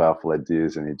tools, powerful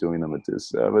ideas, and you're doing them a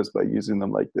disservice by using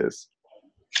them like this?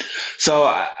 So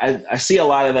I see a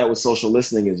lot of that with social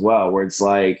listening as well, where it's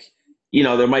like,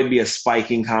 there might be a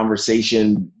spike in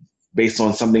conversation based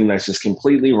on something that's just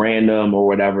completely random or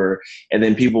whatever. And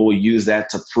then people will use that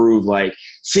to prove like,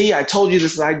 see, I told you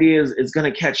this idea is going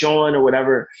to catch on or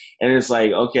whatever. And it's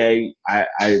like, okay,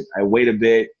 I wait a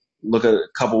bit, look at a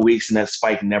couple weeks, and that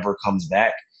spike never comes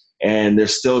back. And they're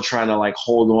still trying to like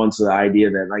hold on to the idea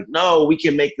that like, no, we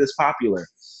can make this popular.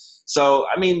 So,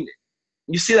 I mean,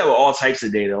 you see that with all types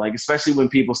of data, like especially when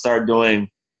people start doing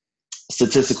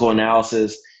statistical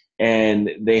analysis and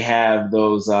they have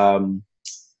those,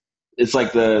 it's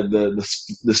like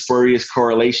the spurious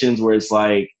correlations where it's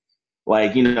like,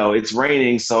 it's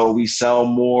raining, so we sell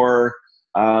more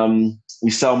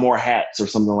hats or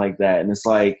something like that. And it's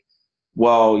like,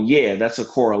 well, yeah, that's a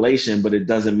correlation, but it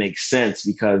doesn't make sense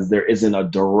because there isn't a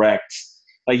direct,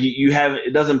 like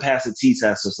it doesn't pass a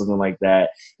t-test or something like that.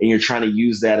 And you're trying to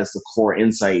use that as the core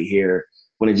insight here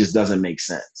when it just doesn't make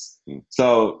sense.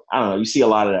 So I don't know, you see a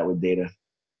lot of that with data.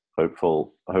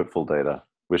 Hopeful data,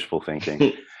 wishful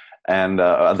thinking. And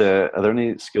are there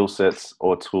any skill sets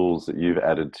or tools that you've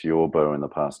added to your bow in the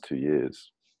past 2 years?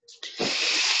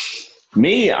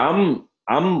 Me, I'm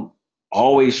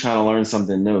always trying to learn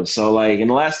something new. So like in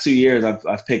the last 2 years,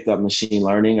 I've picked up machine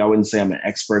learning. I wouldn't say I'm an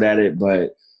expert at it,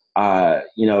 but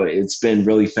it's been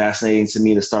really fascinating to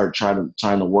me to start trying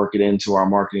to work it into our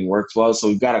marketing workflow. So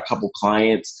we've got a couple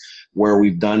clients where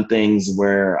we've done things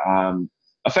where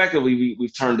effectively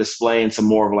we've turned display into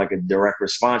more of like a direct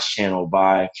response channel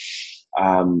by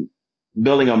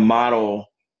building a model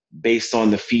based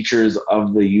on the features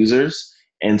of the users.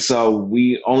 And so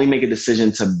we only make a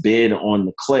decision to bid on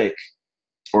the click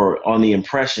or on the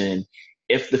impression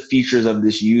if the features of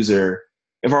this user,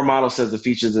 if our model says the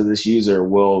features of this user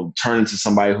will turn into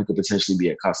somebody who could potentially be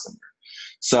a customer.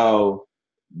 So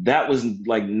that was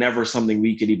like never something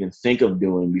we could even think of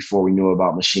doing before we knew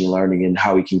about machine learning and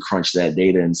how we can crunch that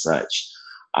data and such.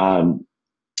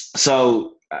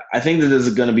 So I think that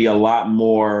there's going to be a lot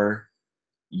more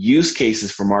use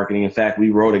cases for marketing. In fact, we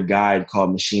wrote a guide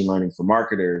called Machine Learning for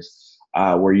Marketers,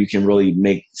 where you can really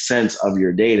make sense of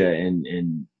your data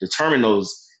and determine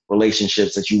those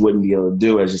relationships that you wouldn't be able to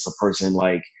do as just a person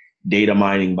like data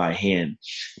mining by hand.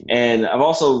 And I've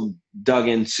also dug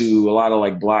into a lot of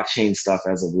like blockchain stuff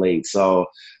as of late. So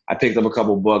I picked up a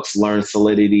couple books, learned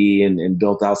Solidity, and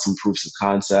built out some proofs of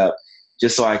concept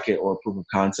just so I could, or proof of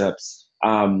concepts,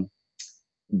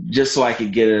 just so I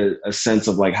could get a sense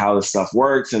of like how this stuff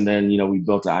works. And then, we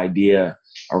built an idea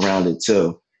around it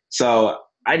too. So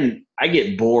I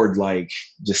get bored like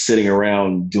just sitting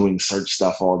around doing search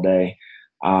stuff all day.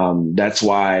 That's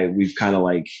why we've kind of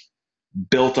like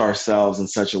built ourselves in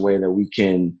such a way that we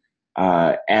can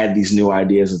add these new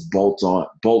ideas as bolts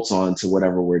on to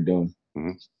whatever we're doing.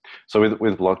 Mm-hmm. So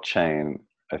with blockchain,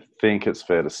 I think it's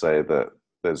fair to say that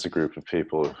there's a group of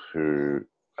people who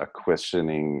are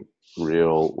questioning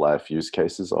real life use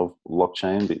cases of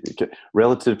blockchain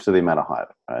relative to the amount of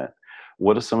hype, right?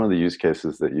 What are some of the use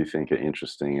cases that you think are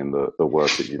interesting in the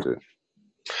work that you do?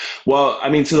 Well, I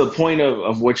mean, to the point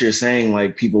of what you're saying,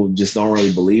 like people just don't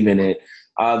really believe in it.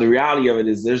 The reality of it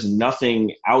is there's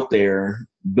nothing out there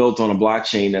built on a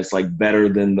blockchain that's like better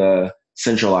than the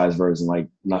centralized version, like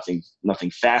nothing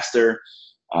faster.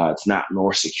 It's not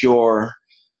more secure.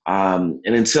 And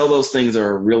until those things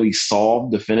are really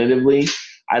solved definitively,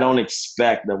 I don't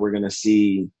expect that we're going to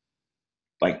see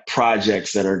like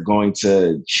projects that are going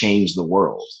to change the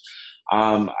world.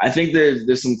 I think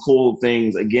there's some cool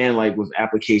things, again, like with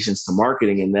applications to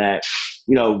marketing, in that,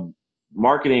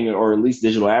 marketing, or at least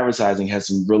digital advertising, has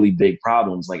some really big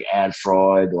problems like ad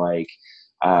fraud, like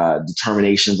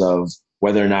determinations of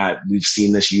whether or not we've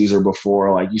seen this user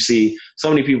before. Like you see so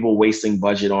many people wasting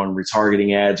budget on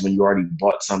retargeting ads when you already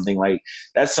bought something. Like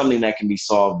that's something that can be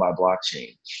solved by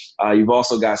blockchain. You've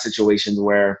also got situations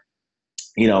where,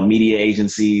 media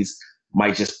agencies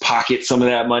might just pocket some of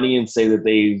that money and say that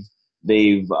they've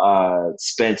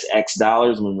spent X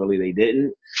dollars when really they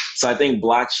didn't. So I think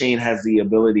blockchain has the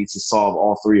ability to solve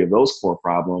all three of those core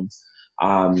problems.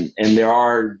 And there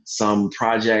are some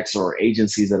projects or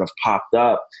agencies that have popped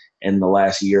up in the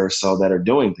last year or so that are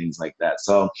doing things like that.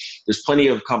 So there's plenty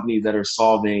of companies that are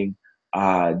solving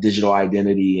digital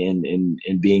identity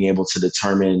and being able to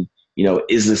determine,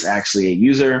 is this actually a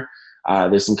user?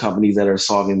 There's some companies that are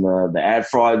solving the ad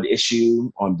fraud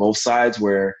issue on both sides,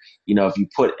 where, if you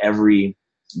put every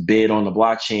bid on the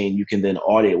blockchain, you can then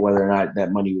audit whether or not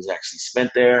that money was actually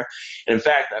spent there. And in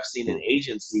fact, I've seen an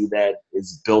agency that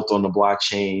is built on the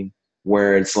blockchain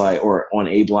where it's like, or on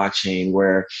a blockchain,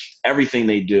 where everything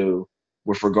they do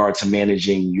with regard to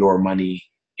managing your money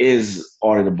is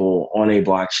auditable on a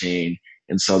blockchain.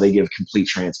 And so they give complete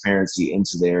transparency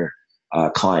into their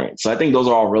clients. So I think those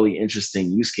are all really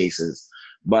interesting use cases.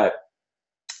 But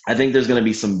I think there's going to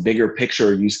be some bigger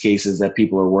picture use cases that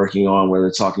people are working on, where they're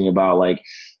talking about like,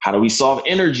 how do we solve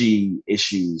energy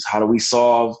issues? How do we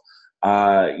solve,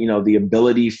 the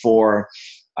ability for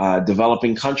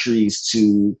developing countries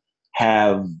to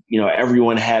have,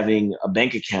 everyone having a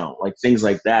bank account, like things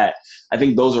like that. I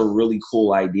think those are really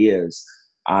cool ideas.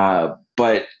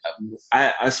 But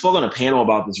I spoke on a panel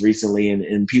about this recently,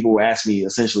 and people were asking me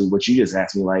essentially what you just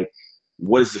asked me, like,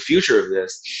 what is the future of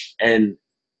this? And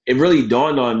it really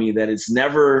dawned on me that it's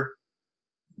never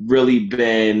really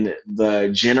been the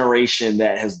generation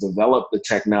that has developed the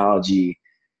technology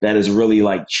that has really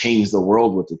like changed the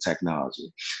world with the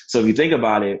technology. So if you think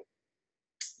about it,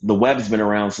 the web's been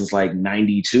around since like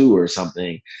 92 or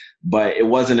something, but it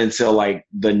wasn't until like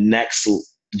the next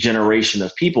generation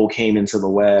of people came into the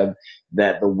web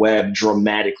that the web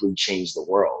dramatically changed the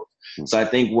world. So I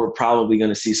think we're probably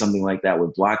going to see something like that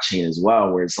with blockchain as well,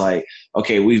 where it's like,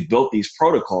 okay, we've built these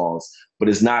protocols, but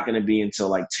it's not going to be until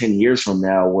like 10 years from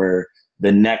now where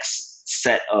the next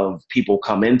set of people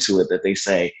come into it that they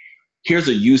say, here's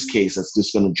a use case that's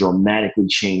just going to dramatically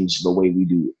change the way we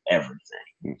do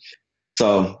everything.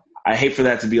 So I hate for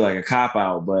that to be like a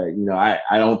cop-out, but I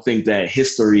don't think that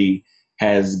history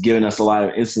has given us a lot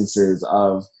of instances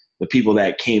of the people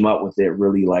that came up with it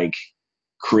really like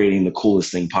creating the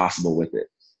coolest thing possible with it.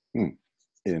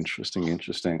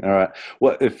 Interesting. All right.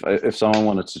 Well, if someone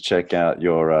wanted to check out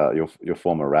your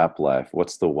former rap life,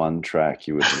 what's the one track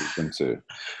you would lead them to?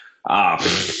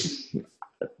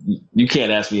 You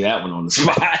can't ask me that one on the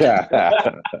spot.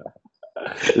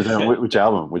 Is that, which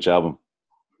album?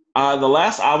 The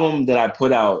last album that I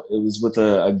put out, it was with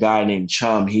a guy named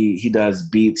Chum. He does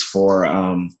beats for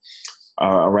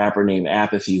a rapper named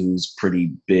Apathy, who's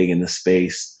pretty big in the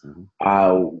space.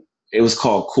 Mm-hmm. It was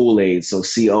called Kool-Aid, so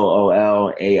Coolaide.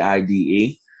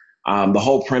 The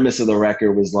whole premise of the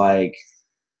record was like,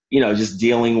 just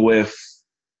dealing with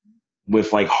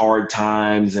like hard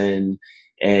times and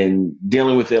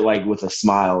dealing with it like with a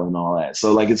smile and all that.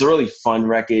 So like it's a really fun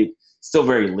record, still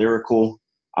very lyrical.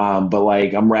 But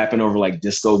like I'm rapping over like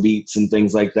disco beats and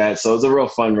things like that. So it's a real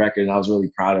fun record, and I was really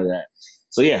proud of that.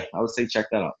 So yeah, I would say check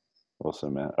that out.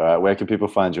 Awesome, man. All right, where can people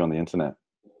find you on the internet?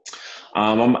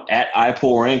 I'm at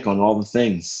iPullRank on all the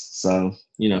things. So, All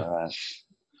right.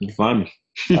 you can find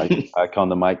me. Icon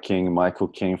the Mike King, Michael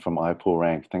King from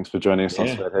iPullRank. Thanks for joining us on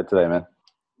Yeah. Sweathead today, man.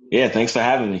 Yeah, thanks for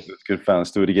having me. It's good fun.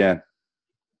 Let's do it again.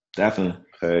 Definitely.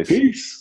 Peace. Peace.